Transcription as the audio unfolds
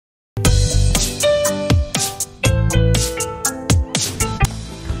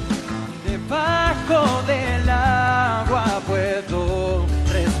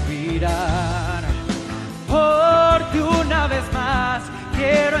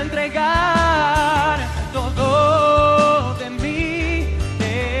entregar todo de mí.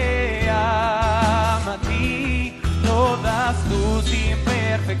 Te amo a ti, todas tus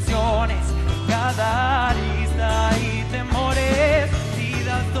imperfecciones, cada arista y temores. Si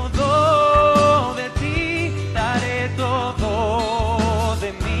das todo de ti, daré todo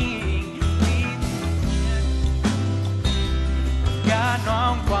de mí. Gano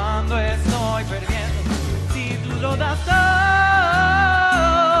aun cuando estoy perdiendo, si tú lo das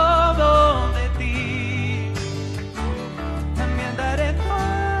todo de ti, también daré todo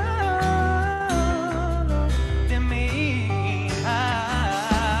de mí.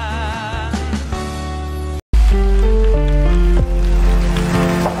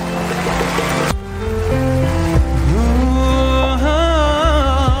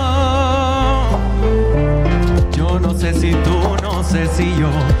 Yo no sé si tú, no sé si yo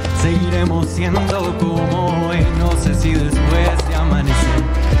seguiremos siendo como hoy. No sé si después de amanecer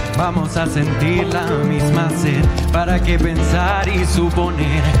vamos a sentir la misma sed. ¿Para qué pensar y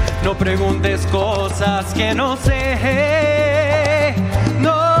suponer? No preguntes cosas que no sé.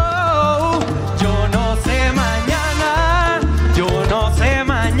 No, yo no sé mañana, yo no sé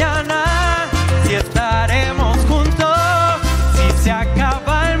mañana si estaremos juntos, si se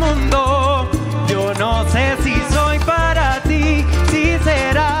acaba el mundo. Yo no sé si soy para ti, si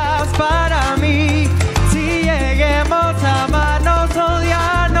serás para mí, si lleguemos a amarnos,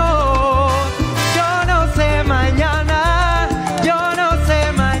 odiarnos. Yo no sé mañana, yo no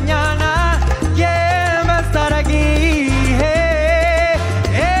sé mañana quién va a estar aquí.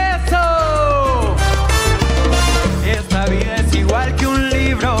 Eso. Esta vida es igual que un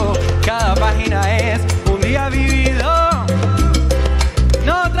libro, cada página es un día vivido.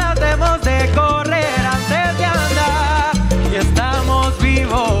 No tratemos de correr antes de andar, y estamos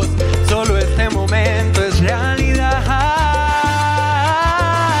vivos, solo este momento es realidad.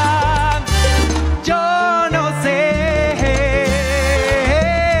 Yo no sé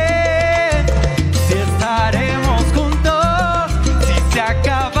si estaremos juntos, si se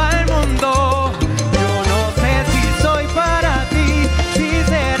acaba el mundo. Yo no sé si soy para ti, si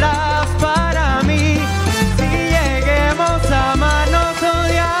serás para mí, si lleguemos a amarnos,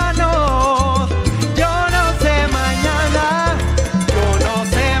 odiarnos. Yo no sé mañana, yo no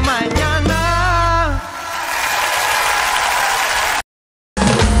sé mañana.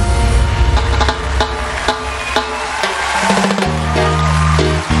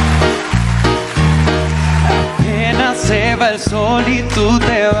 Apenas se va el sol y tú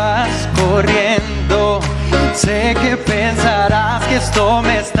te vas corriendo. Sé que pensarás que esto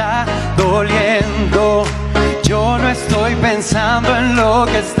me está doliendo. Yo no estoy pensando en lo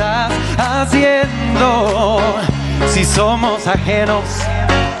que estás haciendo. Si somos ajenos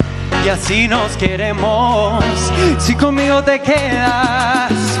y así nos queremos, si conmigo te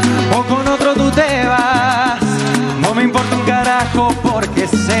quedas o con otro tú te vas, no me importa un carajo porque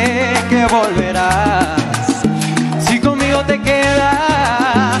sé que volverás. Si conmigo te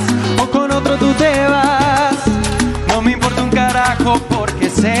quedas o con otro tú te vas, no me importa un carajo porque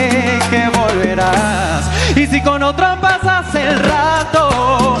sé que volverás. Y si con otro pasas el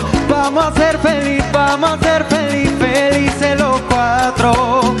rato, vamos a ser feliz, vamos a ser feliz, felices los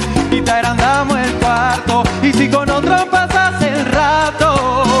cuatro, y te agrandamos el cuarto. Y si con otro pasas el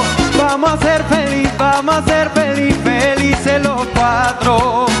rato, vamos a ser feliz, vamos a ser feliz, felices los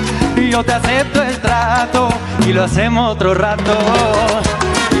cuatro, y yo te acepto el trato. Y lo hacemos otro rato,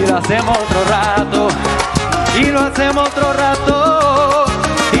 y lo hacemos otro rato, y lo hacemos otro rato,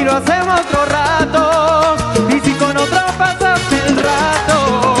 y lo hacemos otro rato. Y si con otro pasas el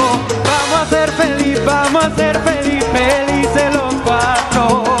rato, vamos a ser feliz, vamos a ser feliz, felices los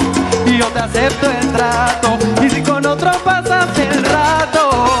cuatro, y yo te acepto el trato. Y si con otro pasas el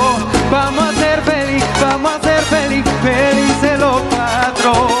rato, vamos a ser feliz, vamos a ser feliz, felices los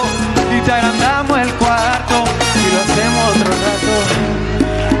cuatro, y te agrandamos el cuarto. Y lo hacemos otro rato,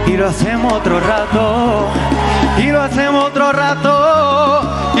 y lo hacemos otro rato, y lo hacemos otro rato,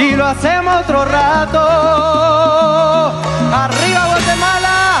 y lo hacemos otro rato. ¡Arriba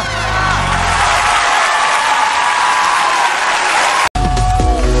Guatemala!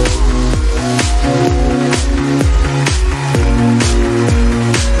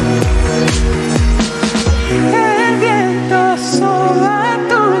 El viento soba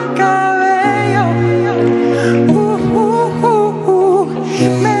tu cabello,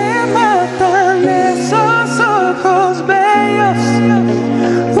 me matan esos ojos bellos,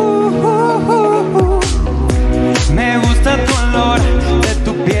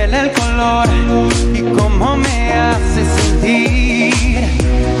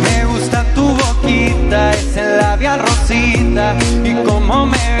 como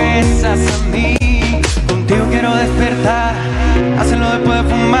me besas a mí. Contigo quiero despertar, hacerlo después de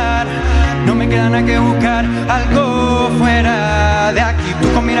fumar. No me queda nada que buscar, algo fuera de aquí.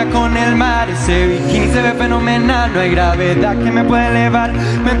 Tú combinas con el mar, ese bikini se ve fenomenal. No hay gravedad que me pueda elevar,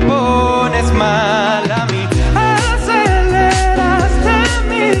 me pones mal a mí. Aceleraste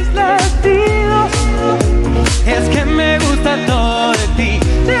mis latidos, es que me gusta todo de ti.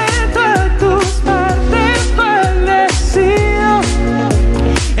 Dentro de tus partes fallecido,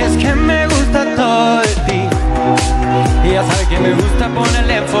 es que me gusta todo de ti. Y ya sabe que me gusta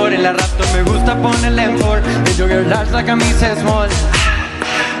ponerle en for. En la raptor me gusta ponerle en for. El jogger large, la camisa small.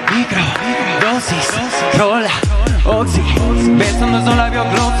 Micro, dosis, rola, oxi. Besando esos labios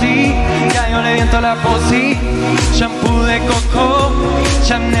glossy. Ya yo le viento la posi. Shampoo de coco,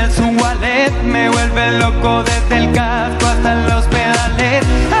 Chanel su wallet. Me vuelve loco desde el casco hasta los pedales.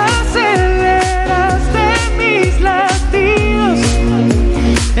 Aceleraste mis latidos,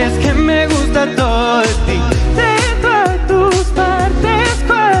 es que me gusta todo de ti. Tus partes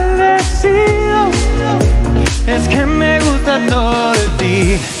fallecido, es que me gusta todo de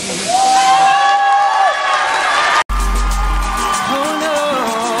ti. Oh no,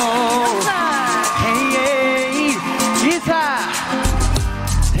 hey, hey, Isa.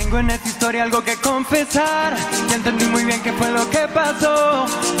 Tengo en esta historia algo que confesar. Ya entendí muy bien qué fue lo que pasó,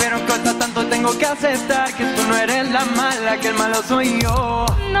 pero cuesta tanto tengo que aceptar que tú no eres la mala, que el malo soy yo.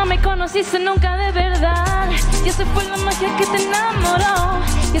 No me conociste nunca de verdad, y esa fue la magia que te enamoró.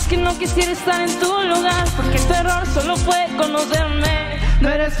 Y es que no quisiera estar en tu lugar, porque tu error solo fue conocerme. No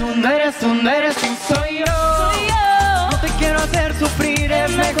eres tú, no eres tú, no eres tú, soy yo. Soy yo. No te quiero hacer sufrir,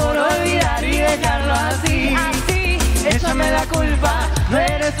 es mejor olvidar y dejarlo así. Así, Échame la culpa. No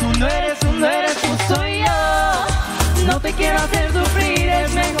eres tú, no eres tú, no eres tú, soy yo. No te quiero hacer sufrir,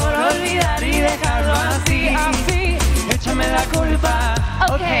 es mejor olvidar y dejarlo así. así. Échame la culpa.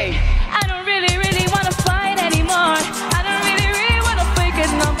 Okay, I don't really, really wanna fight anymore. I don't really, really wanna fake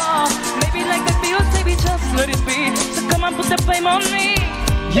it no more. Maybe like the Beatles, maybe just let it be. So come on, put the blame on me.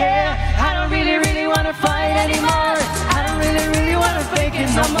 Yeah, I don't really, really wanna fight anymore. I don't really, really wanna fake it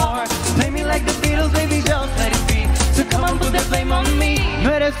no more. Play me like the Beatles, baby, just let it be. So come on, put the blame on me.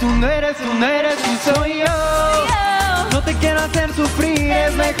 No eres tú, no eres tú, no eres tú, soy yo. No te quiero hacer sufrir,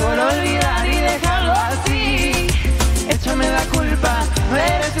 es mejor olvidar y dejarlo así. Échame la culpa. No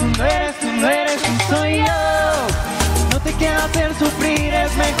eres tú, no eres tú, no eres tú, soy yo. No te quiero hacer sufrir,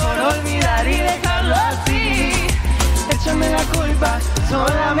 es mejor olvidar y dejarlo así. Échame la culpa.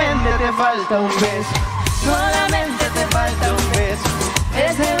 Solamente te falta un beso, solamente te falta un beso,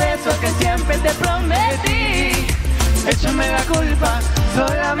 ese beso que siempre te prometí. Échame la culpa.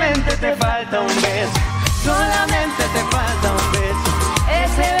 Solamente te falta un beso, solamente te falta un beso,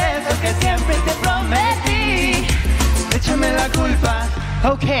 ese beso que siempre te prometí. Échame la culpa.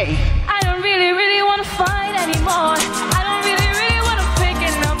 Okay. I don't really, really wanna fight anymore. I don't really, really wanna fake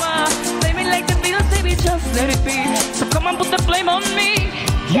it no more. Play me like the Beatles, baby, just let it be. So come on, put the blame on me.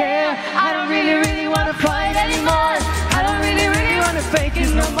 Yeah, I don't really, really wanna fight anymore. I don't really, really wanna fake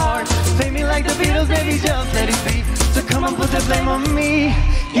it no more. Play me like the Beatles, baby, just let it be. So come on, put the blame on me.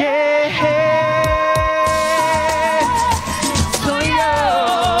 Yeah, soy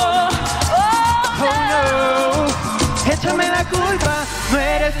yo. Oh no, échame la culpa. No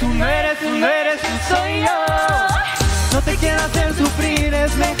eres tú, no eres tú, no eres tú, soy yo. No te quiero hacer sufrir,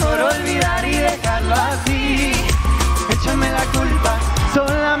 es mejor olvidar y dejarlo así. Échame la culpa.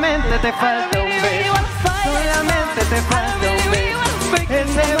 Solamente te falta un beso, solamente te falta un beso,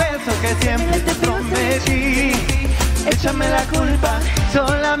 ese beso que siempre te prometí. Échame la culpa.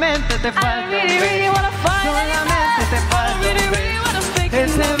 Solamente te falta un beso, solamente te falta un beso,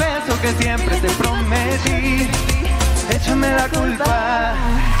 ese beso que siempre te prometí. Échame la culpa.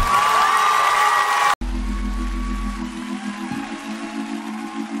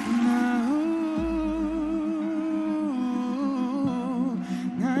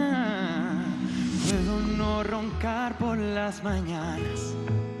 Puedo no roncar por las mañanas,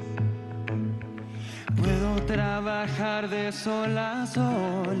 puedo trabajar de sol a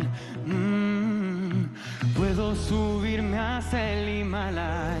sol, puedo subirme hasta el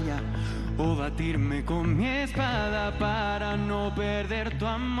Himalaya o batirme con mi espada para no perder tu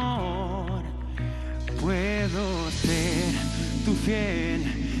amor. Puedo ser tu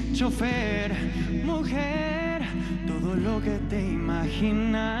fiel chofer, mujer, todo lo que te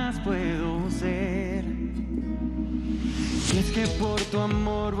imaginas puedo ser. Y es que por tu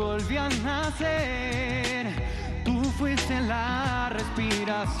amor volví a nacer. Tú fuiste la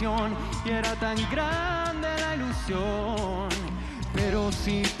respiración y era tan grande la ilusión. Pero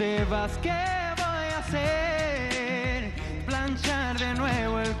si te vas, ¿qué voy a hacer? Planchar de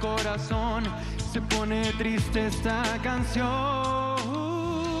nuevo el corazón, se pone triste esta canción.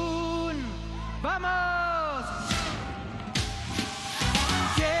 ¡Vamos!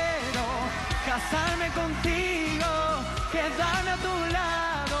 Quiero casarme contigo, quedarme a tu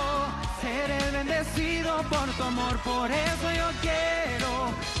lado, ser el bendecido por tu amor. Por eso yo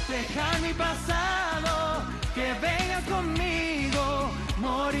quiero dejar mi pasado, que vengas conmigo,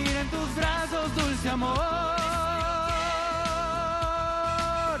 morir en tus brazos, dulce amor.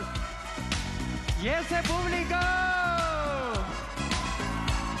 Y ese público,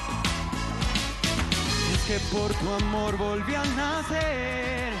 es que por tu amor volví a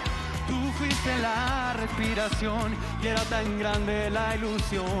nacer. Tú fuiste la respiración y era tan grande la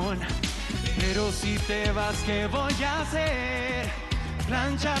ilusión. Pero si te vas, ¿qué voy a hacer?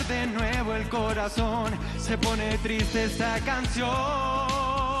 Planchar de nuevo el corazón, se pone triste esta canción.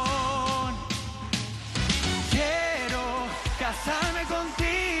 Quiero casarme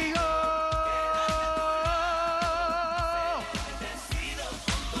contigo,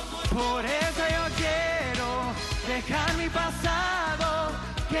 por eso yo quiero dejar mi pasado,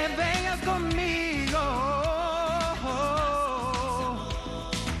 que vengas conmigo.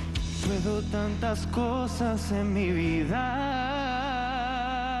 Puedo tantas cosas en mi vida.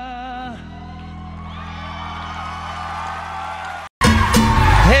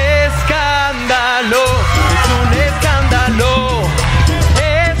 Escándalo, es un escándalo.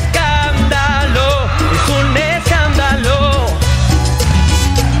 Escándalo, es un escándalo.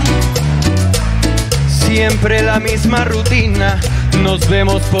 Siempre la misma rutina, nos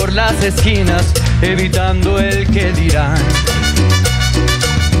vemos por las esquinas, evitando el que dirán.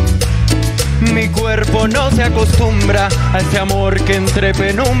 Mi cuerpo no se acostumbra a este amor que entre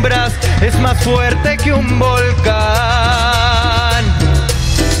penumbras es más fuerte que un volcán.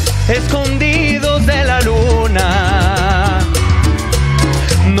 Escondidos de la luna,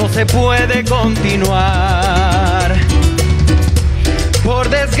 no se puede continuar. Por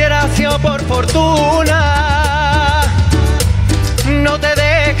desgracia o por fortuna, no te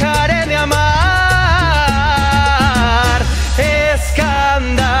dejaré de amar.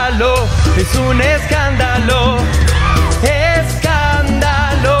 Escándalo, es un escándalo.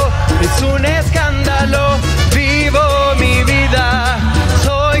 Escándalo, es un escándalo. Vivo mi vida,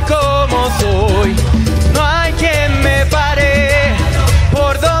 soy como soy. No hay quien me pare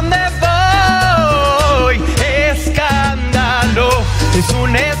por donde voy. Escándalo, es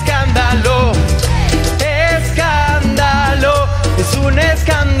un escándalo. Escándalo, es un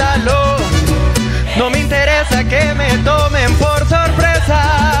escándalo. No me interesa que me tomen por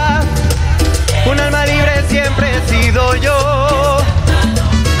sorpresa. Un alma libre siempre he sido yo.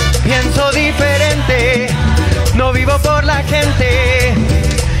 Pienso diferente, no vivo por la gente,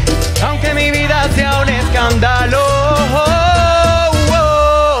 aunque mi vida sea un escándalo.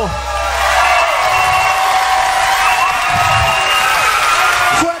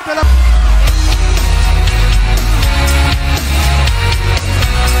 Fuerte la...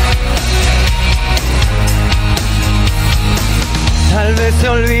 Tal vez te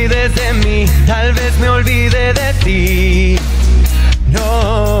olvides de mí, tal vez me olvide de ti.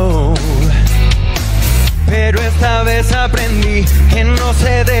 No, pero esta vez aprendí que no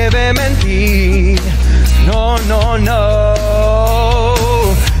se debe mentir. No, no, no.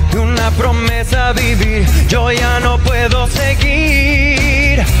 De una promesa vivir, yo ya no puedo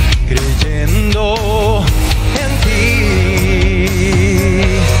seguir creyendo en ti.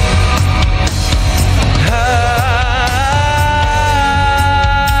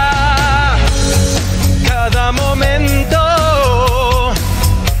 Cada momento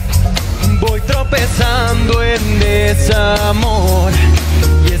voy tropezando en desamor,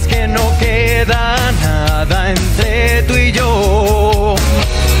 y es que no queda nada entre tú y yo.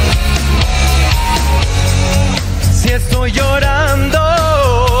 Si estoy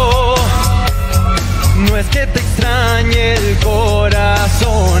llorando, no es que te extrañe el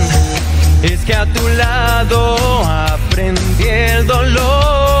corazón, es que a tu lado aprendí el dolor.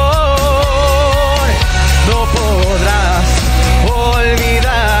 No podrás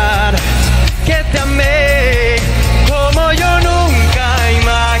olvidar que te amé como yo nunca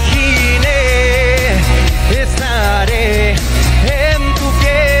imaginé. Estaré en tu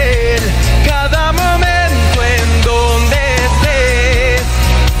piel cada momento en donde estés.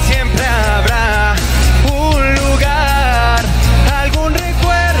 Siempre habrá un lugar, algún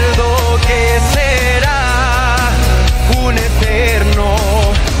recuerdo que será un eterno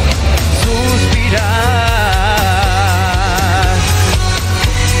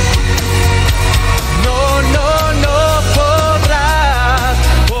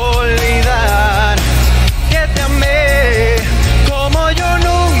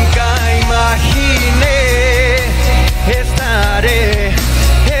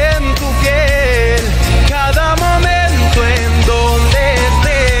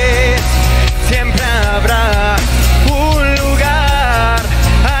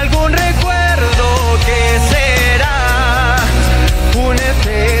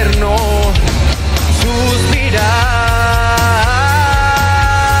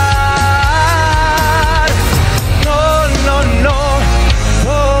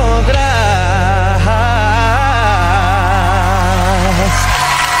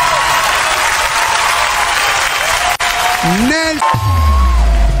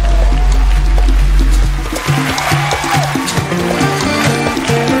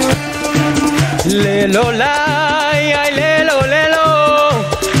Lelo, lai, ay, lelo, lelo.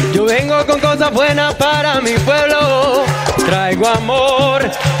 Yo vengo con cosas buenas para mi pueblo. Traigo amor,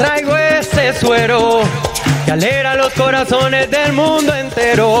 traigo ese suero que alegra los corazones del mundo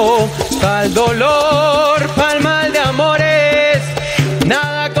entero. Pa'l dolor, pa'l mal de amores,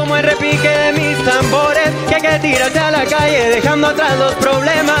 nada como el repique de mis tambores, que hay que tirarse a la calle dejando atrás los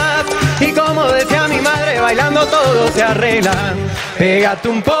problemas. Y como decía mi madre, bailando todo se arregla. Pégate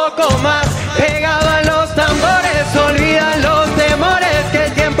un poco más, pegado a los tambores, olvida los temores, que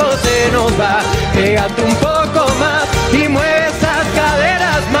el tiempo se nos va. Pégate un poco más y mueve esas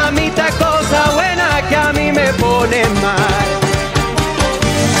caderas, mamita, cosa buena que a mí me pone mal.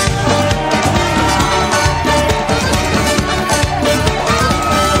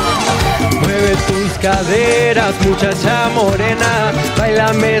 Mueve tus caderas, muchacha morena,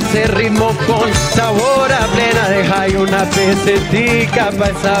 bailame ese ritmo con sabor a plena. Deja ahí una pesetica pa'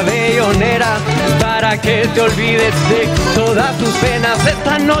 esa bellonera, para que te olvides de todas tus penas.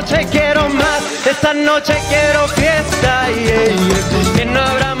 Esta noche quiero más, esta noche quiero fiesta, que no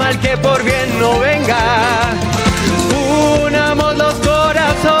habrá mal que por bien no venga. Unamos los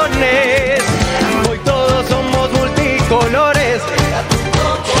corazones, hoy todos somos multicolores.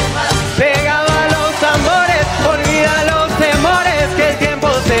 Pegado a los tambores, olvida los temores, que el tiempo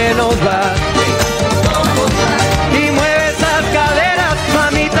se nos va. Y mueve esas caderas,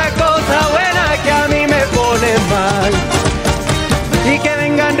 mamita, cosa buena que a mí me pone mal. Y que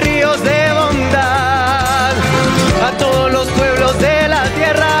vengan ríos de bondad a todos los pueblos de la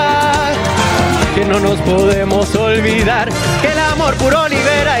tierra, que no nos podemos olvidar que el amor puro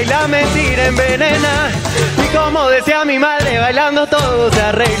libera y la mentira envenena. Y como decía mi madre, bailando todo se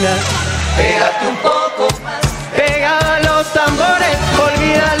arregla. Pégate un poco más, pegado a los tambores,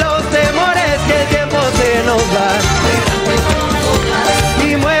 olvida los temores, que el tiempo se nos va.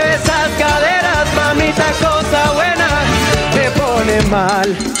 Y mueve esas caderas, mamita, cosa buena, te pone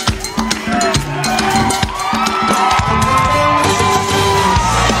mal.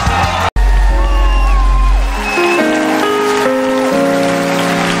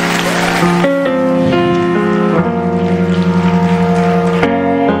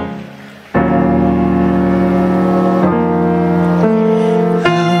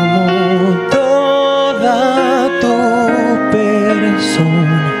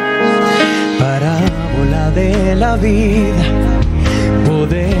 La vida,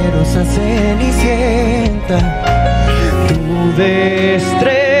 poderosa cenicienta, tu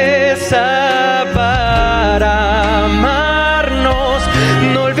destreza para amarnos,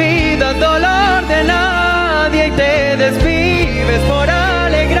 no olvidas dolor de nadie y te desvives por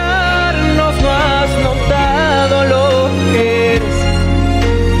alegrarnos. No has notado lo que eres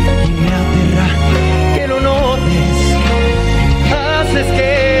y me aterra que lo notes. Haces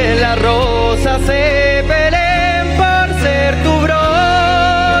que la rosa se peleen por ser tu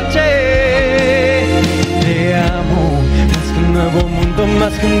broche. Te amo más que un nuevo mundo,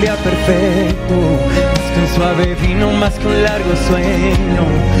 más que un día perfecto, más que un suave vino, más que un largo sueño,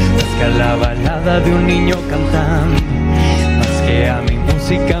 más que a la balada de un niño cantando, más que a mi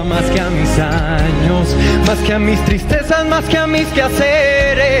música, más que a mis años, más que a mis tristezas, más que a mis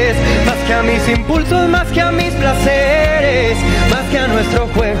quehaceres, más que a mis impulsos, más que a mis placeres, más que a nuestro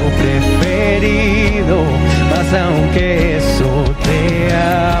juego preferido, más aunque eso te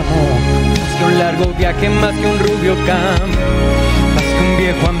amo, más que un largo viaje, más que un rubio campo, más que un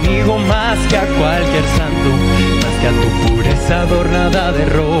viejo amigo, más que a cualquier santo, más que a tu pureza adornada de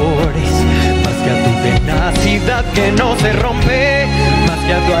errores, más que a tu tenacidad que no se rompe, más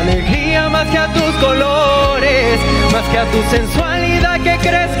que a tu alegría, más que a tus colores, más que a tu sensualidad que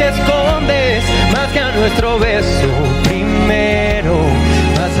crees que escondes, más que a nuestro beso primero,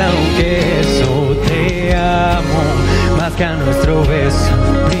 más aunque eso te amo, más que a nuestro beso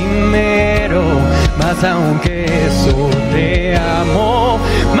primero, más aunque eso te amo,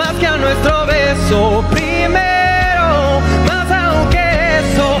 más que a nuestro beso primero, más aunque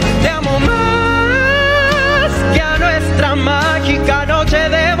eso te amo, más que a nuestra mágica noche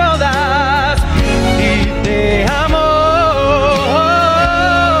de bodas. Y te amo.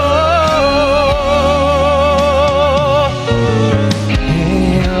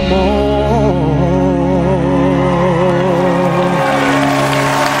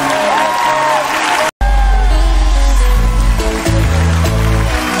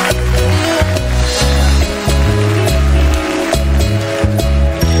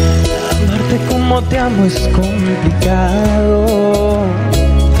 Como te amo es complicado,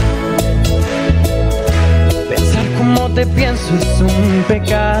 pensar como te pienso es un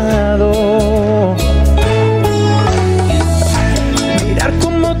pecado, mirar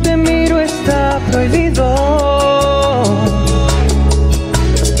como te miro está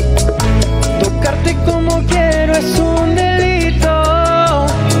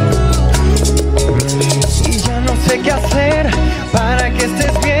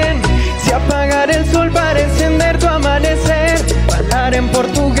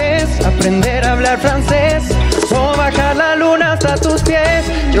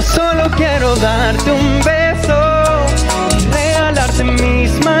quiero darte un beso y regalarte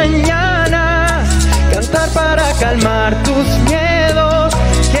mis mañanas, cantar para calmar tus miedos.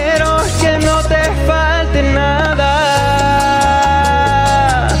 Quiero que no te falte nada.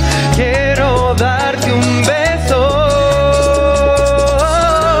 Quiero darte un beso.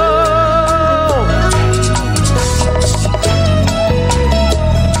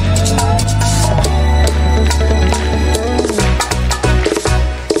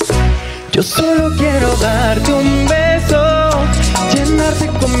 Yo solo quiero darte un beso, llenarte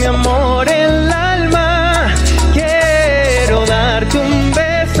con mi amor el alma. Quiero darte un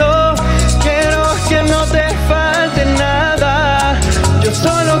beso, quiero que no te falte nada. Yo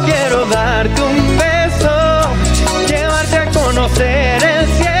solo quiero darte un beso, llevarte a conocer el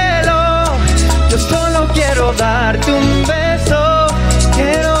cielo. Yo solo quiero darte un beso,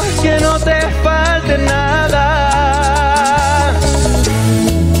 quiero que no te falte nada.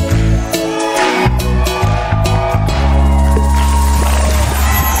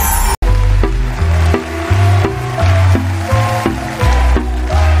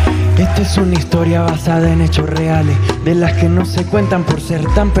 Esta es una historia basada en hechos reales, de las que no se cuentan por ser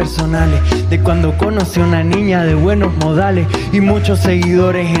tan personales. De cuando conocí a una niña de buenos modales y muchos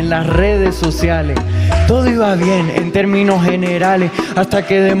seguidores en las redes sociales. Todo iba bien en términos generales, hasta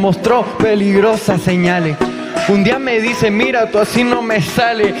que demostró peligrosas señales. Un día me dice, mira, tú así no me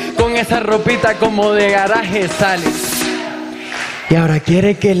sale, con esa ropita como de garaje sale. Y ahora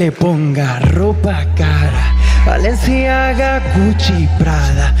quiere que le ponga ropa cara, Balenciaga, Gucci,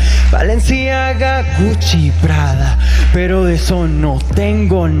 Prada, Balenciaga, Gucci, Prada, pero de eso no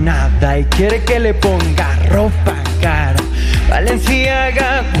tengo nada. Y quiere que le ponga ropa cara,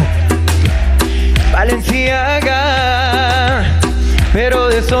 Balenciaga, Balenciaga, pero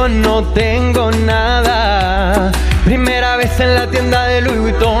de eso no tengo nada. Primera vez en la tienda de Louis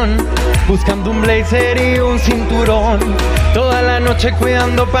Vuitton, buscando un blazer y un cinturón. Toda la noche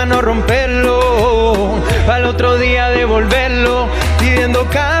cuidando pa' no romperlo, pa'l otro día devolverlo. Pidiendo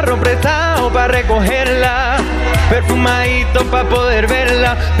carro prestado pa' recogerla, perfumadito pa' poder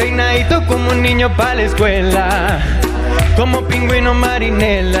verla, peinadito como un niño pa' la escuela, como pingüino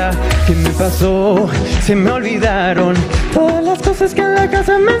marinela. ¿Qué me pasó? Se me olvidaron todas las cosas que en la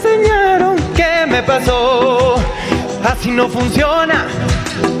casa me enseñaron. ¿Qué me pasó? Así no funciona,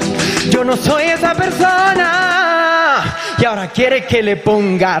 yo no soy esa persona. Y ahora quiere que le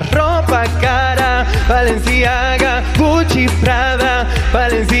ponga ropa cara, Balenciaga, Gucci, Prada,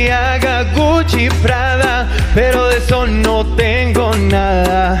 Balenciaga, Gucci, Prada, pero de eso no tengo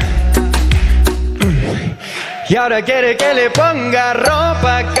nada. Y ahora quiere que le ponga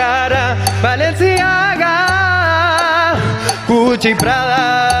ropa cara, Balenciaga, Gucci,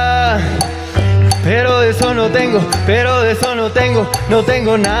 Prada, pero de eso no tengo, pero de eso no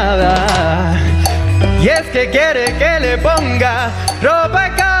tengo nada. Y es que quiere que le ponga ropa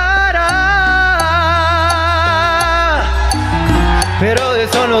cara, pero de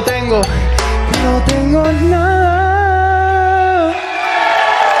eso no tengo nada.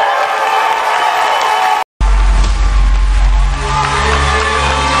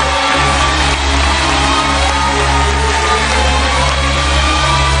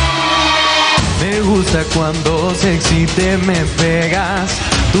 Me gusta cuando sexy te me pegas,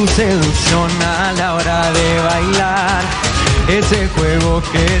 tu seducción a la hora de bailar, ese juego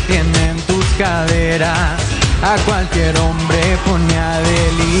que tienen tus caderas, a cualquier hombre pone a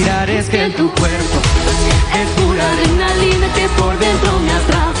delirar. Es que tu cuerpo es pura adrenalina que por dentro me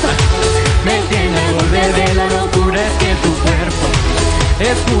atrapa, me tiene al borde de la locura. Es que tu cuerpo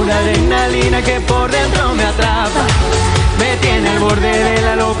es pura adrenalina que por dentro me atrapa, me tiene al borde de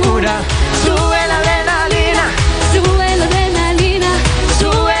la locura. Sube la adrenalina, sube la adrenalina,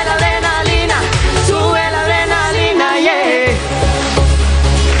 sube la adrenalina, sube la adrenalina, yeah.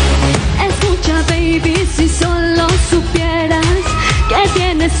 Escucha, baby, si solo supieras que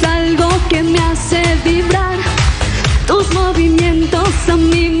tienes algo que me hace vibrar. Tus movimientos a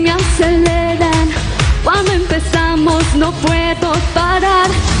mí me aceleran, cuando empezamos no puedo parar.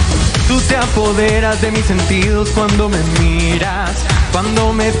 Tú te apoderas de mis sentidos cuando me miras,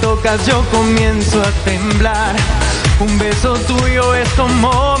 cuando me tocas yo comienzo a temblar. Un beso tuyo es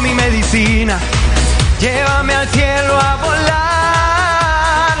como mi medicina, llévame al cielo a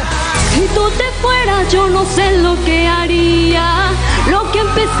volar. Si tú te fueras yo no sé lo que haría, lo que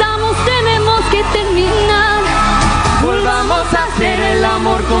empezamos tenemos que terminar. Volvamos a hacer el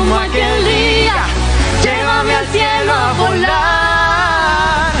amor como aquel día, llévame al cielo a volar.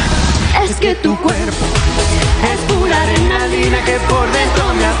 Es que tu cuerpo es pura adrenalina que por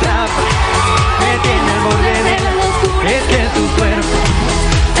dentro me atrapa, me tiene al borde de la locura. Es que tu cuerpo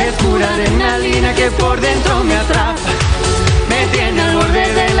es pura adrenalina que por dentro me atrapa, me tiene al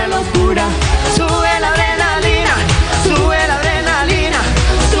borde de la locura. Sube la adrenalina, sube la adrenalina,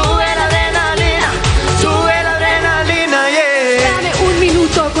 sube la adrenalina, sube la adrenalina, yeah. Dame un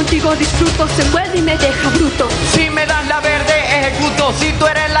minuto, contigo disfruto, se envuelve y me deja bruto. Si me das la verde, ejecuto, si tú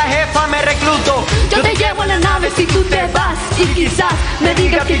eres la jefa, me recluto. Yo te llevo a la nave si tú te vas, y quizás me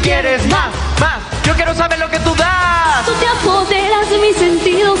digas que quieres más. Más, yo quiero saber lo que tú das. Tú te apoderas de mis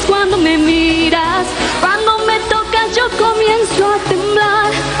sentidos cuando me miras, cuando me tocas yo comienzo a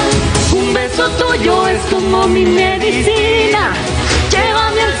temblar. Un beso tuyo es como mi medicina,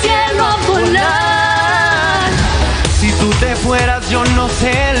 llévame al cielo a volar. Si tú te fueras yo no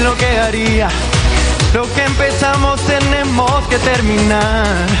sé lo que haría. Lo que empezamos tenemos que terminar.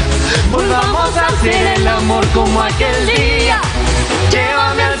 Volvamos a hacer el amor como aquel día,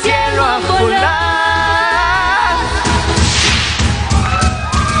 llévame al cielo a volar.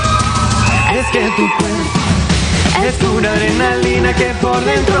 Es que tu cuerpo es pura adrenalina que por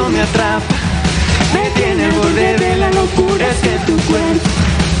dentro me atrapa, me tiene al borde de la locura. Es que tu cuerpo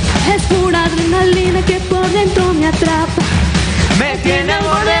es pura adrenalina que por dentro me atrapa, me tiene al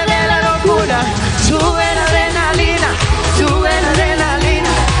borde de la locura. Sube la adrenalina, sube la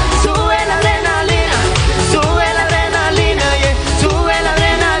adrenalina, sube la adrenalina, sube la adrenalina, yeah. Sube la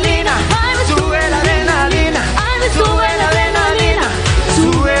adrenalina, sube la adrenalina, sube la adrenalina,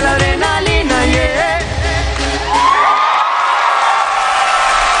 sube la adrenalina, yeah.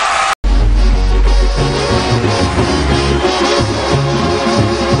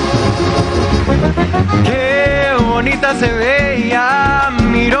 Qué bonita se veía,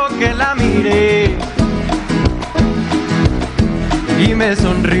 miró que la miré y me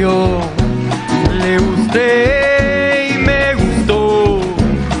sonrió, le gusté y me gustó.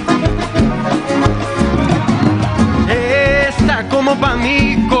 Está como pa'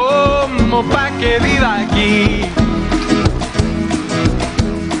 mí, como pa' que viva aquí,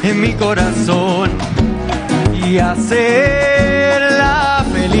 en mi corazón, y hacerla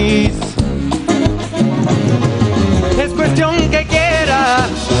feliz. Es cuestión que quiera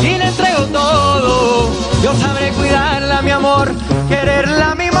y le entrego todo. Yo sabré cuidarla, mi amor,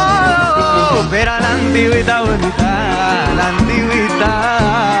 quererla a mi modo. Pero a la antigüita bonita, la antigüita.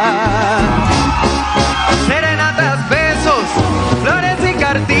 Serenatas, besos, flores y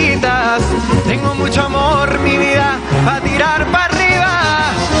cartitas. Tengo mucho amor, mi vida, pa' tirar pa' arriba.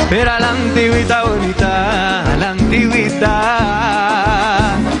 Pero a la antigüita bonita, la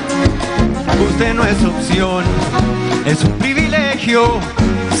antigüita. Usted no es opción, es un privilegio.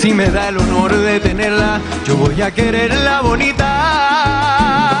 Si me da el honor de tenerla, yo voy a quererla bonita,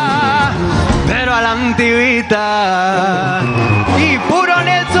 pero a la antigüita. Y puro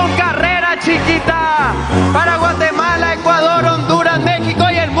Nelson Carreras, chiquita, para Guatemala, Ecuador, Honduras, México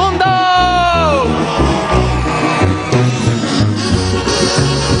y el mundo.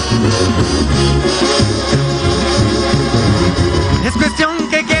 Es cuestión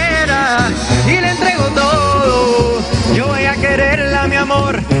que quiera y le entrego todo. Yo voy a quererla, mi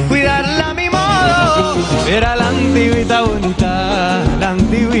amor, cuidarla a mi modo. Era la antigüita bonita, la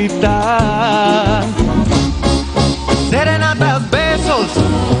antigüita. Serenatas, besos,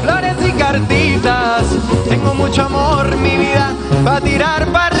 flores y cartitas. Tengo mucho amor, mi vida, pa' tirar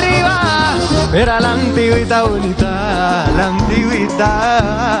pa' arriba. Era la antigüita bonita, la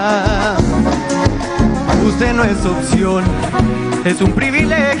antigüita. Usted no es opción, es un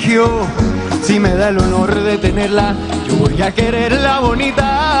privilegio. Si me da el honor de tenerla, yo voy a quererla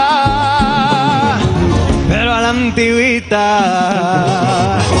bonita, pero a la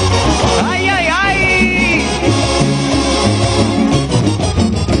antigüita. ¡Ay, ay, ay!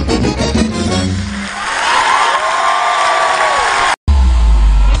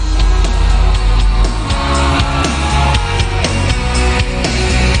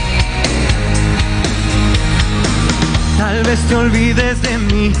 Tal vez te olvides de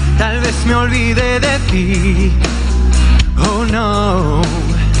mí, tal vez me olvide de ti. Oh no.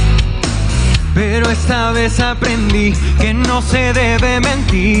 Pero esta vez aprendí que no se debe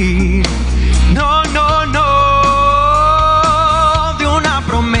mentir. No, no, no. De una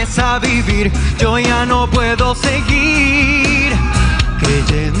promesa vivir, yo ya no puedo seguir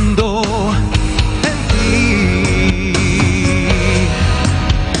creyendo en ti.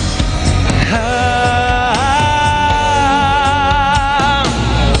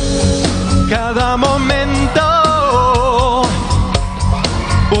 Cada momento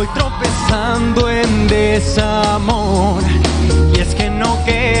voy tropezando en desamor, y es que no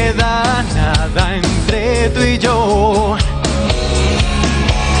queda nada entre tú y yo.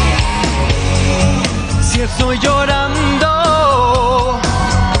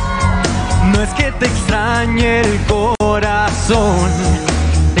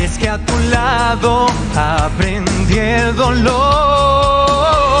 es que a tu lado aprendí el dolor.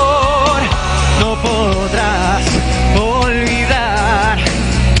 No podrás olvidar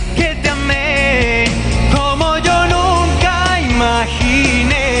que te amé como yo nunca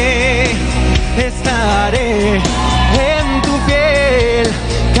imaginé. Estaré en tu piel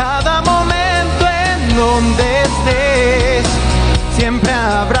cada momento en donde estés. Siempre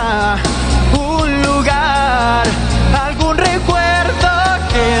habrá un lugar, algún recuerdo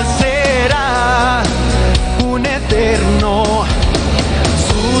que será un eterno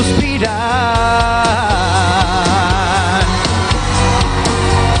suspirar.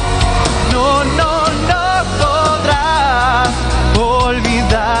 No, no, no podrás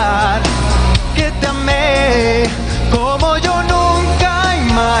olvidar que te amé como yo nunca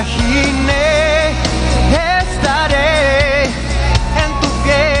imaginé. Estaré en tu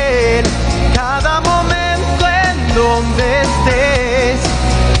piel cada momento en donde estés.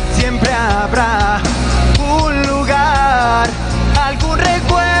 Siempre habrá un lugar, algún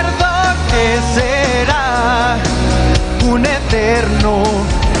recuerdo que será un eterno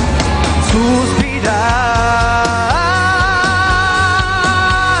suspirar.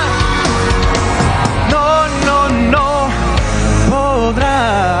 No, no, no podrás.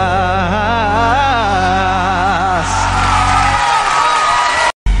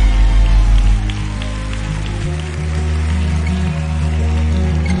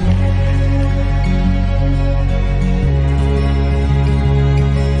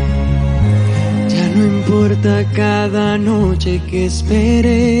 Ya no importa cada noche que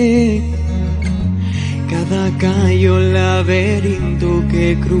esperé, cada calle o laberinto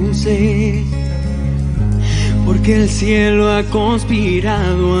que crucé, porque el cielo ha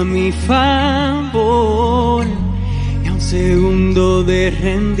conspirado a mi favor, y a un segundo de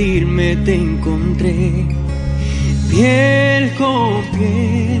rendirme te encontré. Piel con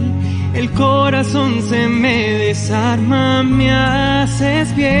piel, el corazón se me desarma, me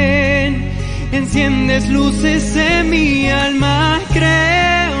haces bien, enciendes luces en mi alma,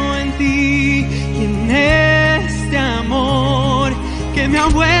 creo en ti y en este amor que me ha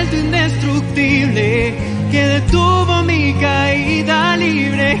vuelto indestructible, que detuvo mi caída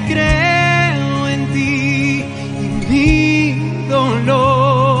libre. Creo en ti y mi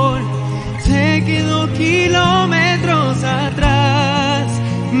dolor se quedó kilómetros atrás.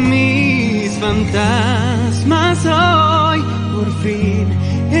 Mis fantasmas hoy por fin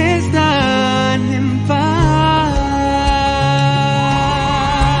están en paz.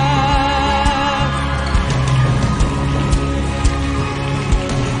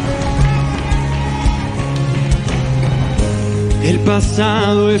 El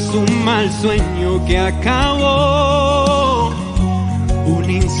pasado es un mal sueño que acabó, un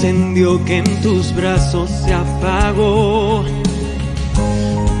incendio que en tus brazos se apagó,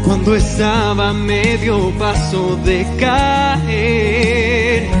 cuando estaba a medio paso de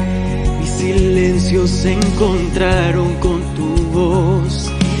caer. Mis silencios se encontraron con tu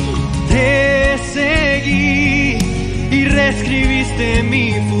voz. Te seguí y reescribiste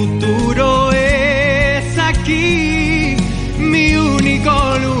mi futuro. Es aquí mi único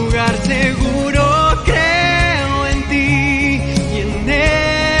lugar seguro. Creo en ti y en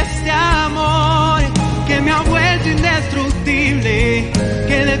este amor que me ha vuelto indestructible,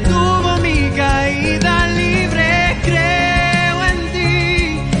 que detuvo mi caída libre. Creo en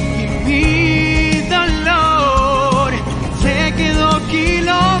ti y mi dolor se quedó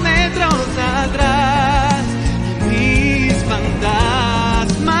kilómetros atrás. Mis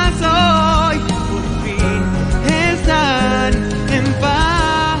fantasmas hoy por fin están en paz.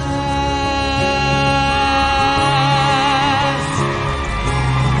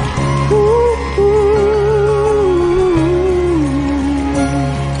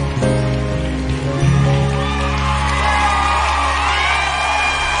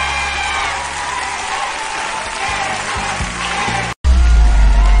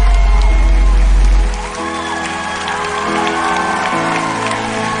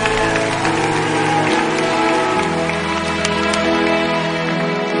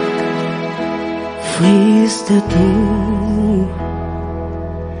 Fuiste tú.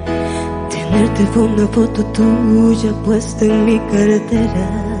 Tenerte fue una foto tuya puesta en mi cartera.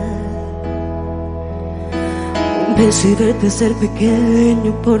 Ves y verte ser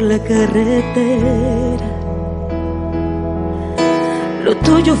pequeño por la carretera. Lo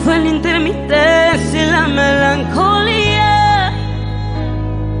tuyo fue la intermitencia y la melancolía.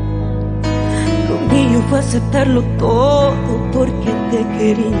 Lo mío fue aceptarlo todo porque te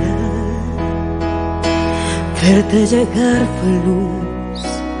quería. Verte llegar fue luz,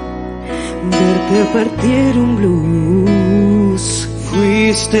 verte partir un blues. Fui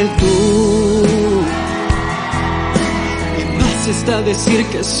fuiste tú. Y más está decir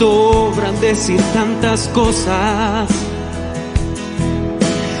que sobran decir tantas cosas.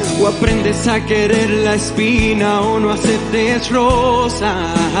 O aprendes a querer la espina o no aceptes rosas.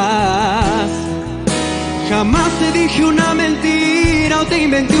 Jamás te dije una mentira o te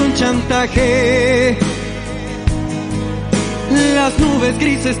inventé un chantaje. Las nubes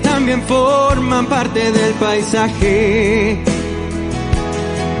grises también forman parte del paisaje.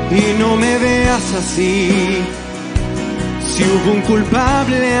 Y no me veas así. Si hubo un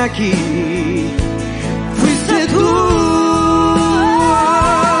culpable aquí, fuiste tú.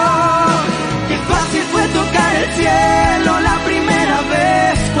 Qué fácil fue tocar el cielo la primera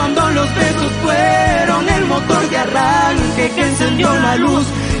vez, cuando los besos fueron el motor de arranque que encendió la luz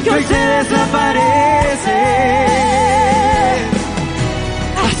y hoy se desaparece.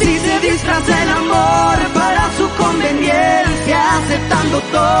 Así se disfraza el amor para su conveniencia, aceptando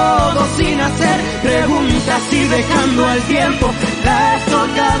todo sin hacer preguntas y dejando al tiempo la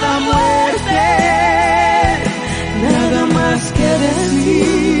estocada muerte. Nada más que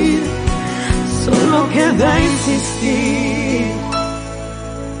decir, solo queda insistir.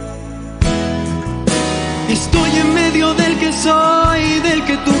 Estoy en medio del que soy, del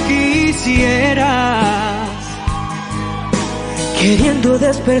que tú quisieras, queriendo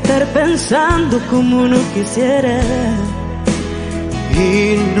despertar pensando como no quisiera.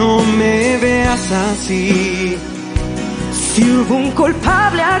 Y no me veas así. Si hubo un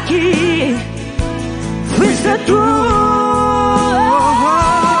culpable aquí, fuiste tú.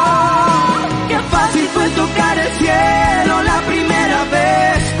 Qué fácil fue tocar el cielo la primera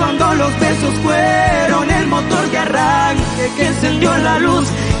vez, cuando los besos fueron el motor de arranque que encendió la luz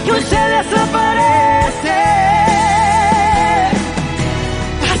y hoy se desaparece.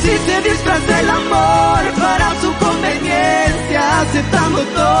 Así se disfraza el amor para su conveniencia, aceptando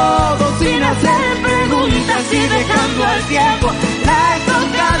todo sin hacer preguntas y dejando al tiempo la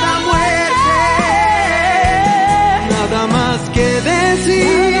estocada muerte. Nada más que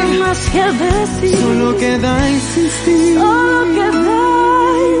decir, nada más que decir, solo queda insistir, solo queda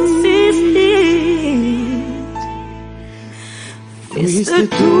insistir. Fuiste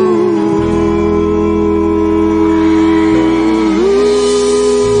tú.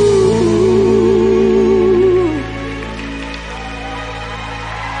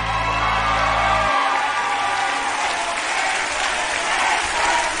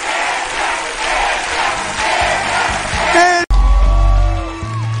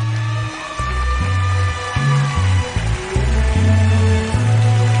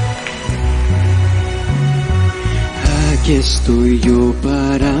 Aquí estoy yo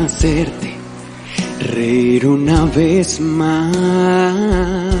para hacerte reír una vez más.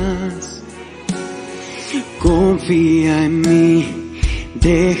 Confía en mí,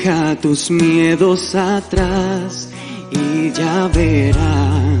 deja tus miedos atrás y ya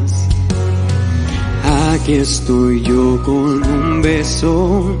verás. Aquí estoy yo con un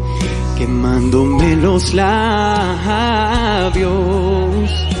beso quemándome los labios.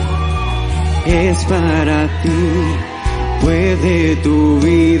 Es para ti. Puede tu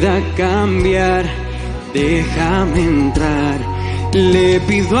vida cambiar, déjame entrar. Le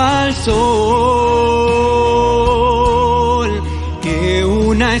pido al sol que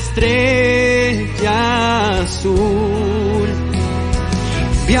una estrella azul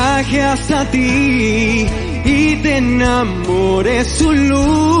viaje hasta ti y te enamore su luz.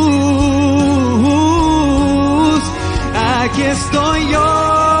 Aquí estoy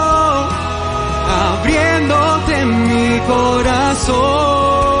yo, abriéndote mi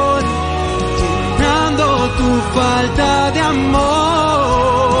corazón, llenando tu falta de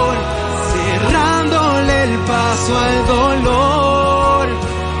amor, cerrándole el paso al dolor.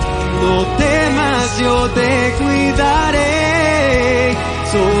 No temas, yo te cuidaré,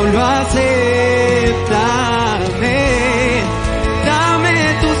 solo acéptame.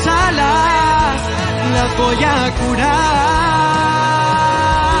 Dame tus alas, las voy a curar.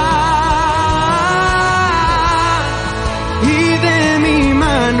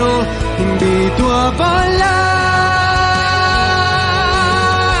 Te invito a volar.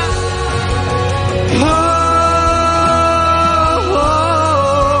 Oh, oh,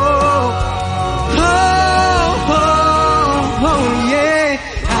 oh, oh, oh, oh, yeah.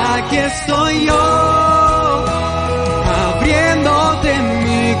 Aquí estoy yo, abriéndote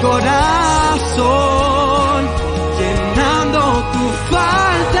mi corazón, llenando tu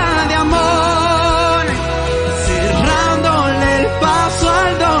falta de amor, cerrándole el paso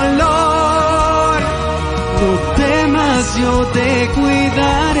al dolor. No temas, yo te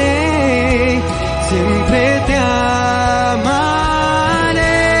cuidaré, siempre te amaré.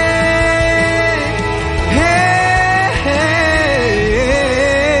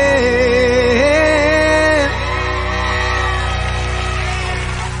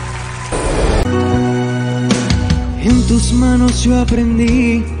 yo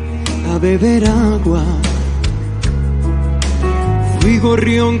aprendí a beber agua. Fui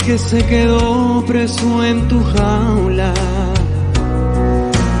gorrión que se quedó preso en tu jaula,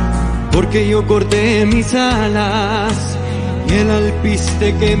 porque yo corté mis alas y el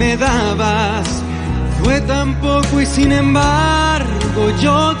alpiste que me dabas fue tan poco y sin embargo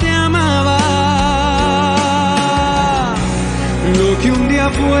yo te amaba. Lo que un día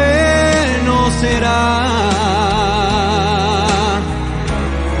fue no será.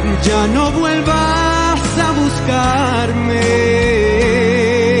 Ya no vuelvas a buscarme.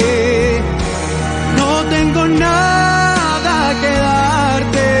 No tengo nada que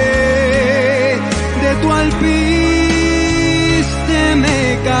darte. De tu alpiste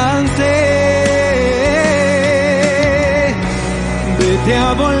me cansé. Vete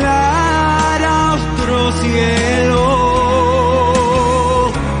a volar a otro cielo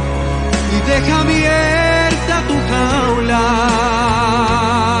y deja abierta tu jaula.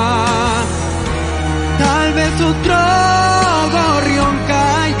 Tal vez otro gorrión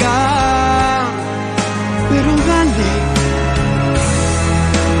caiga, pero dale,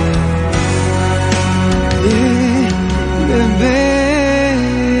 bebé.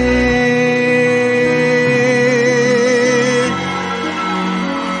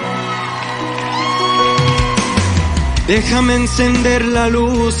 Déjame encender la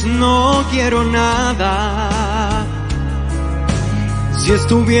luz, no quiero nada. Si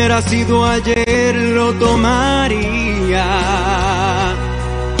estuviera sido ayer lo tomaría.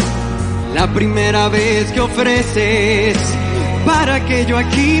 La primera vez que ofreces para que yo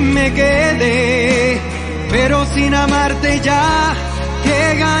aquí me quede, pero sin amarte ya,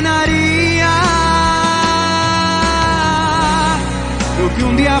 ¿qué ganaría? Lo que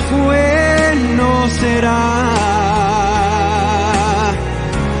un día fue no será.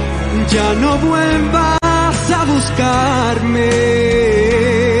 Ya no vuelvas a buscarme.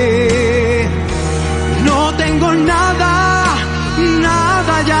 No tengo nada,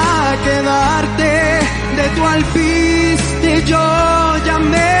 nada ya que darte. De tu alpiste yo ya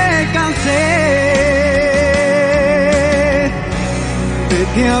me cansé.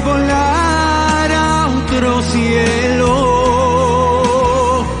 Vete a volar a otro cielo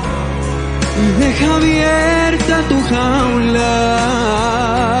y deja abierta tu jaula.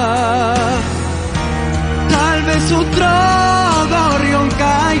 Otro gorrión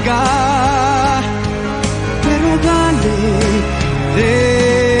caiga, pero dale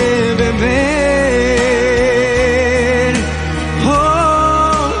de beber,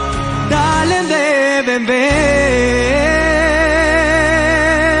 oh, dale de beber.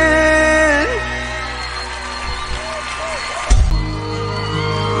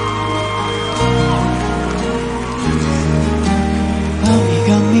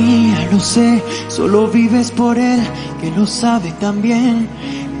 Amiga mía, lo sé, solo vives por él, que lo sabe también,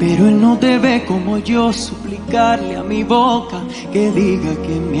 pero él no te ve como yo. Suplicarle a mi boca que diga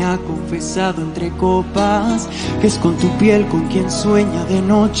que me ha confesado entre copas, que es con tu piel con quien sueña de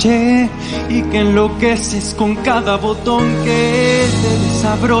noche y que enloqueces con cada botón que te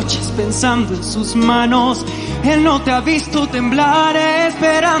desabroches pensando en sus manos. Él no te ha visto temblar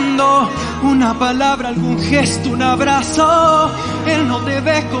esperando una palabra, algún gesto, un abrazo. Él no te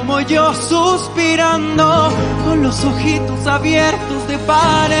ve como yo suspirando con los ojitos abiertos de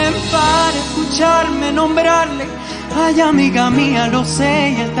par en par, escucharme nombrarle. Ay, amiga mía, lo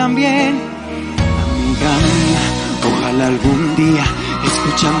sé y él también. Amiga mía, ojalá algún día,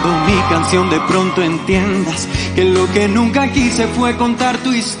 escuchando mi canción, de pronto entiendas que lo que nunca quise fue contar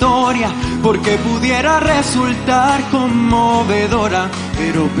tu historia, porque pudiera resultar conmovedora.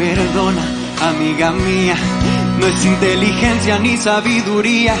 Pero perdona, amiga mía, no es inteligencia ni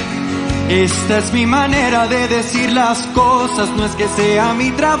sabiduría. Esta es mi manera de decir las cosas. No es que sea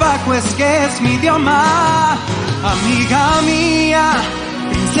mi trabajo, es que es mi idioma. Amiga mía,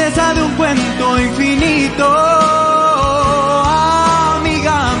 princesa de un cuento infinito.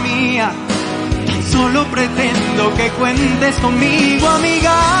 Amiga mía, tan solo pretendo que cuentes conmigo.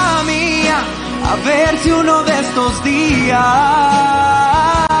 Amiga mía, a ver si uno de estos días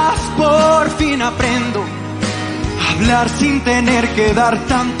por fin aprendo a hablar sin tener que dar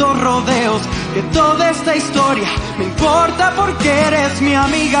tantos rodeos. Que toda esta historia me importa porque eres mi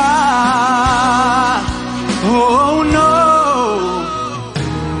amiga. Oh no,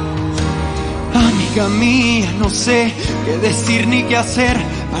 amiga mía, no sé qué decir ni qué hacer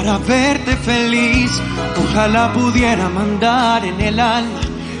para verte feliz. Ojalá pudiera mandar en el alma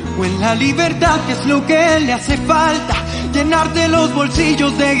o en la libertad, que es lo que le hace falta. Llenarte los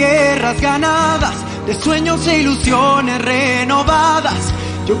bolsillos de guerras ganadas, de sueños e ilusiones renovadas.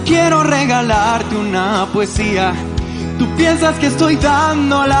 Yo quiero regalarte una poesía Tú piensas que estoy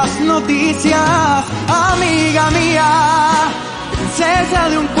dando las noticias, amiga mía, princesa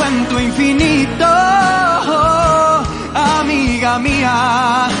de un cuento infinito, amiga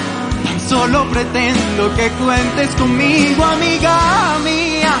mía. Tan solo pretendo que cuentes conmigo, amiga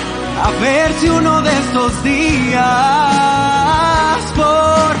mía, a ver si uno de estos días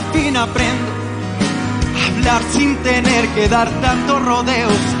por fin aprendo a hablar sin tener que dar tantos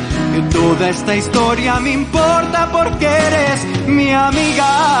rodeos. Que toda esta historia me importa porque eres mi amiga.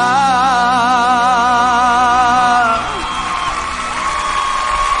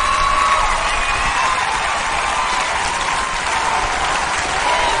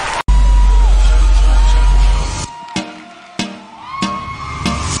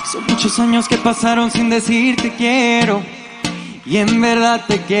 Son muchos años que pasaron sin decir te quiero, y en verdad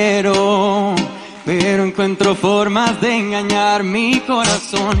te quiero, pero encuentro formas de engañar mi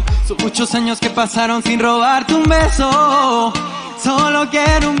corazón. Son muchos años que pasaron sin robarte un beso, solo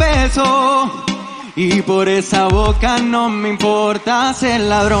quiero un beso, y por esa boca no me importa ser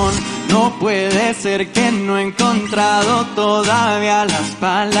ladrón. No puede ser que no he encontrado todavía las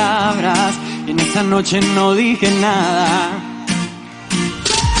palabras, y en esa noche no dije nada.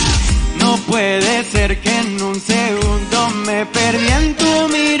 No puede ser que en un segundo me perdí en tu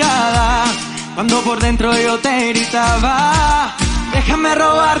mirada, cuando por dentro yo te gritaba, déjame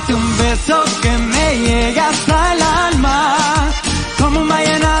robarte un beso que me llegue hasta el alma, como un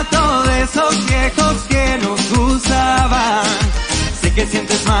vallenato de esos viejos que nos gustaban. Sé que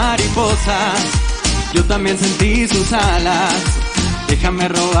sientes mariposas, yo también sentí sus alas. Déjame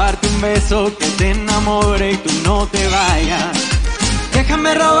robarte un beso que te enamore y tú no te vayas.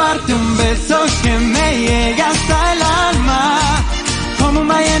 Déjame robarte un beso que me llegue hasta el alma, como un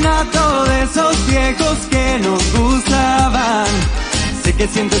vallenato de esos viejos que nos gustaban. Sé que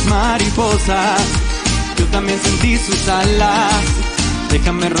sientes mariposas, yo también sentí sus alas.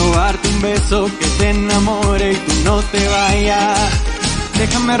 Déjame robarte un beso que te enamore y tú no te vayas.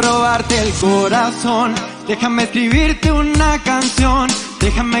 Déjame robarte el corazón, déjame escribirte una canción.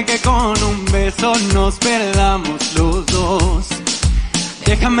 Déjame que con un beso nos perdamos los dos.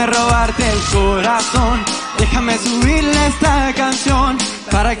 Déjame robarte el corazón, déjame subirle esta canción,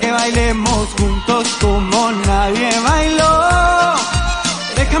 para que bailemos juntos como nadie bailó.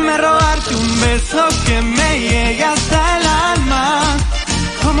 Déjame robarte un beso que me llegue hasta el alma,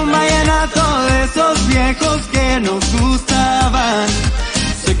 como un vallenato de esos viejos que nos gustaban.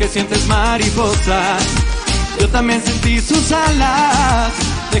 Sé que sientes mariposas, yo también sentí sus alas.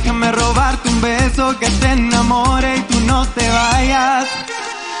 Déjame robarte un beso que te enamore y tú no te vayas.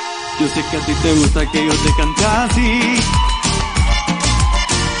 Yo sé que a ti te gusta que yo te cante así.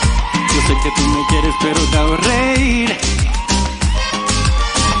 Yo sé que tú me quieres pero te hago reír.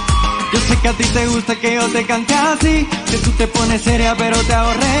 Yo sé que a ti te gusta que yo te cante así, que tú te pones seria pero te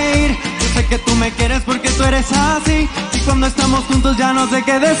hago reír. Yo sé que tú me quieres porque tú eres así, y cuando estamos juntos ya no sé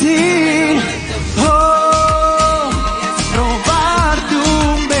qué decir. Oh, robarte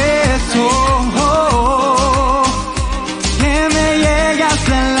un beso, oh, que me llegue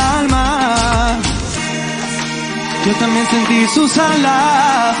hasta el alma. Yo también sentí sus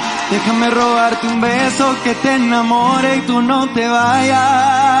alas. Déjame robarte un beso que te enamore y tú no te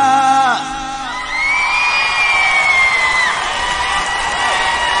vayas.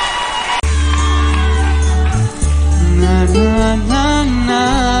 Na, na, na, na.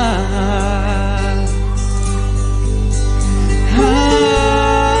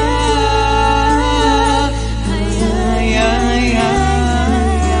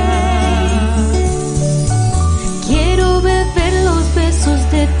 Quiero beber los besos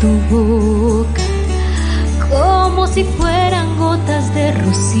de tu boca como si fueran gotas de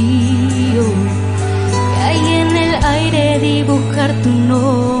rocío, y ahí en el aire dibujar tu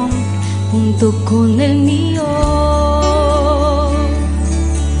nombre junto con el mío.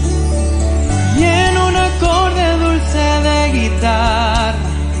 Y en un acorde dulce de guitarra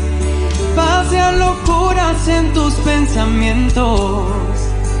pasean locuras en tus pensamientos,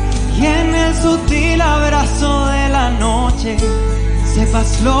 y en el sutil abrazo de la noche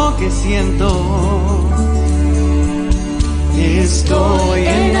sepas lo que siento. Estoy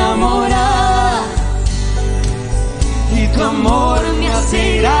enamorada y tu amor me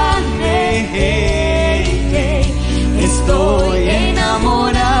hace grande. Estoy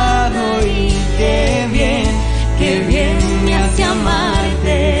enamorado y qué bien me hace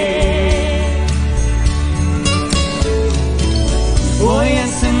amarte. Voy a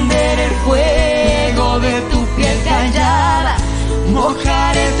encender el fuego de tu piel callada,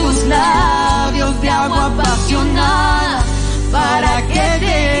 mojaré tus labios de agua apasionada, para que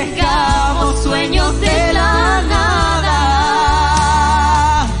tengamos sueños de la nada.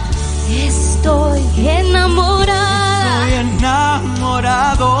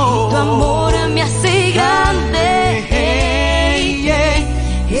 amor me hace grande.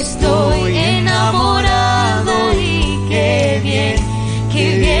 Estoy enamorado y qué bien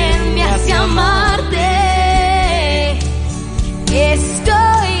me hace amarte.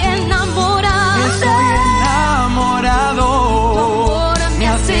 Estoy enamorado. Tu amor me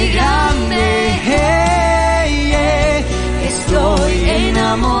hace grande. Estoy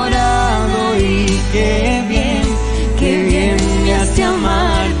enamorado y qué bien me hace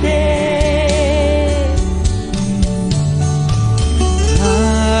amarte.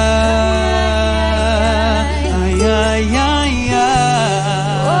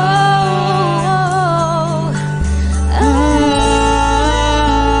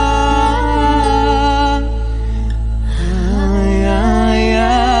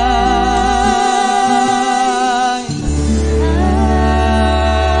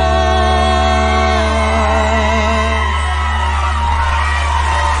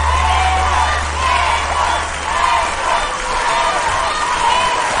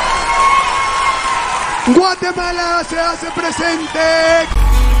 Guatemala se hace presente.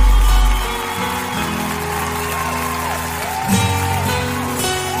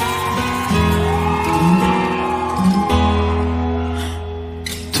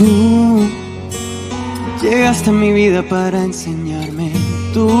 Tú llegaste a mi vida para enseñarme.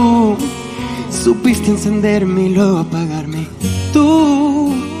 Tú supiste encenderme y luego apagarme.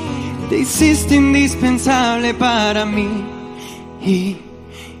 Tú te hiciste indispensable para mí. Y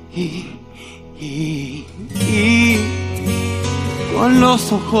con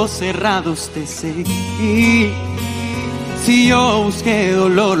los ojos cerrados te seguí. Si yo busqué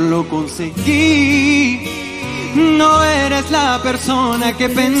dolor lo conseguí. No eres la persona que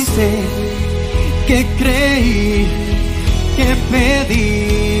pensé, que creí, que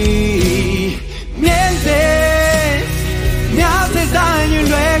pedí. Mientes, me haces daño y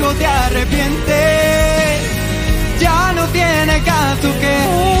luego te arrepientes. Ya no tiene caso que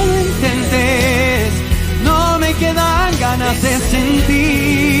lo intentes. No me quedan ganas de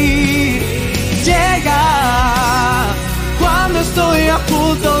sentir. Llega cuando estoy a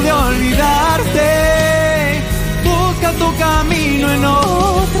punto de olvidarte. Busca tu camino en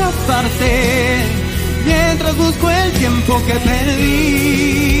otra parte, mientras busco el tiempo que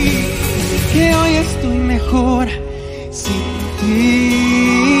perdí. Que hoy estoy mejor sin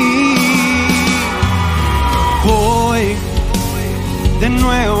ti. Voy de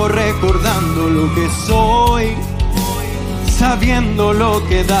nuevo recordando lo que soy, sabiendo lo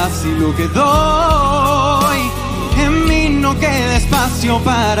que das y lo que doy. En mí no queda espacio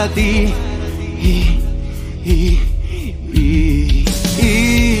para ti.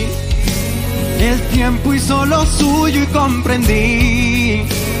 El tiempo hizo lo suyo y comprendí.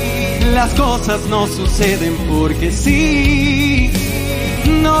 Las cosas no suceden porque sí.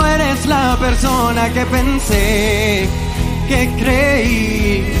 No eres la persona que pensé, que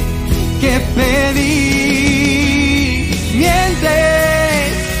creí, que pedí.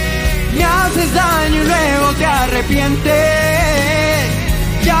 Mientes, me haces daño y luego te arrepientes.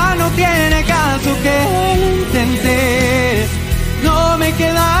 Ya no tiene caso que lo intentes. No me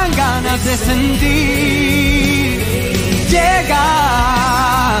quedan ganas de sentir.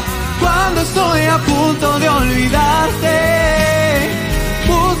 Llega cuando estoy a punto de olvidarte.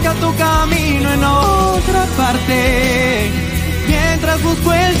 Busca tu camino en otra parte, mientras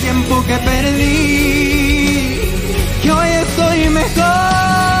busco el tiempo que perdí. Que hoy estoy mejor,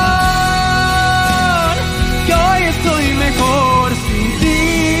 que hoy estoy mejor sin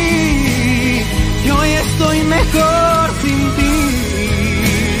ti. Que hoy estoy mejor sin ti.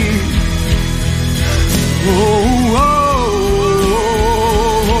 Oh, oh.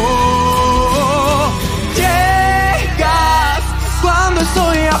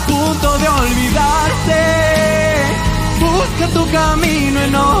 Estoy a punto de olvidarte. Busca tu camino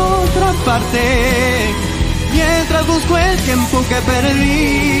en otra parte, mientras busco el tiempo que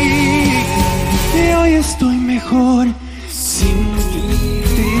perdí. Y hoy estoy mejor sin ti.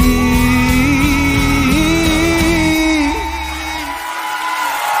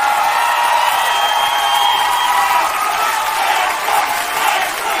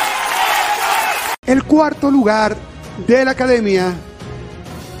 El cuarto lugar de la academia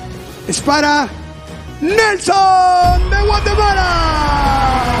es para Nelson de Guatemala.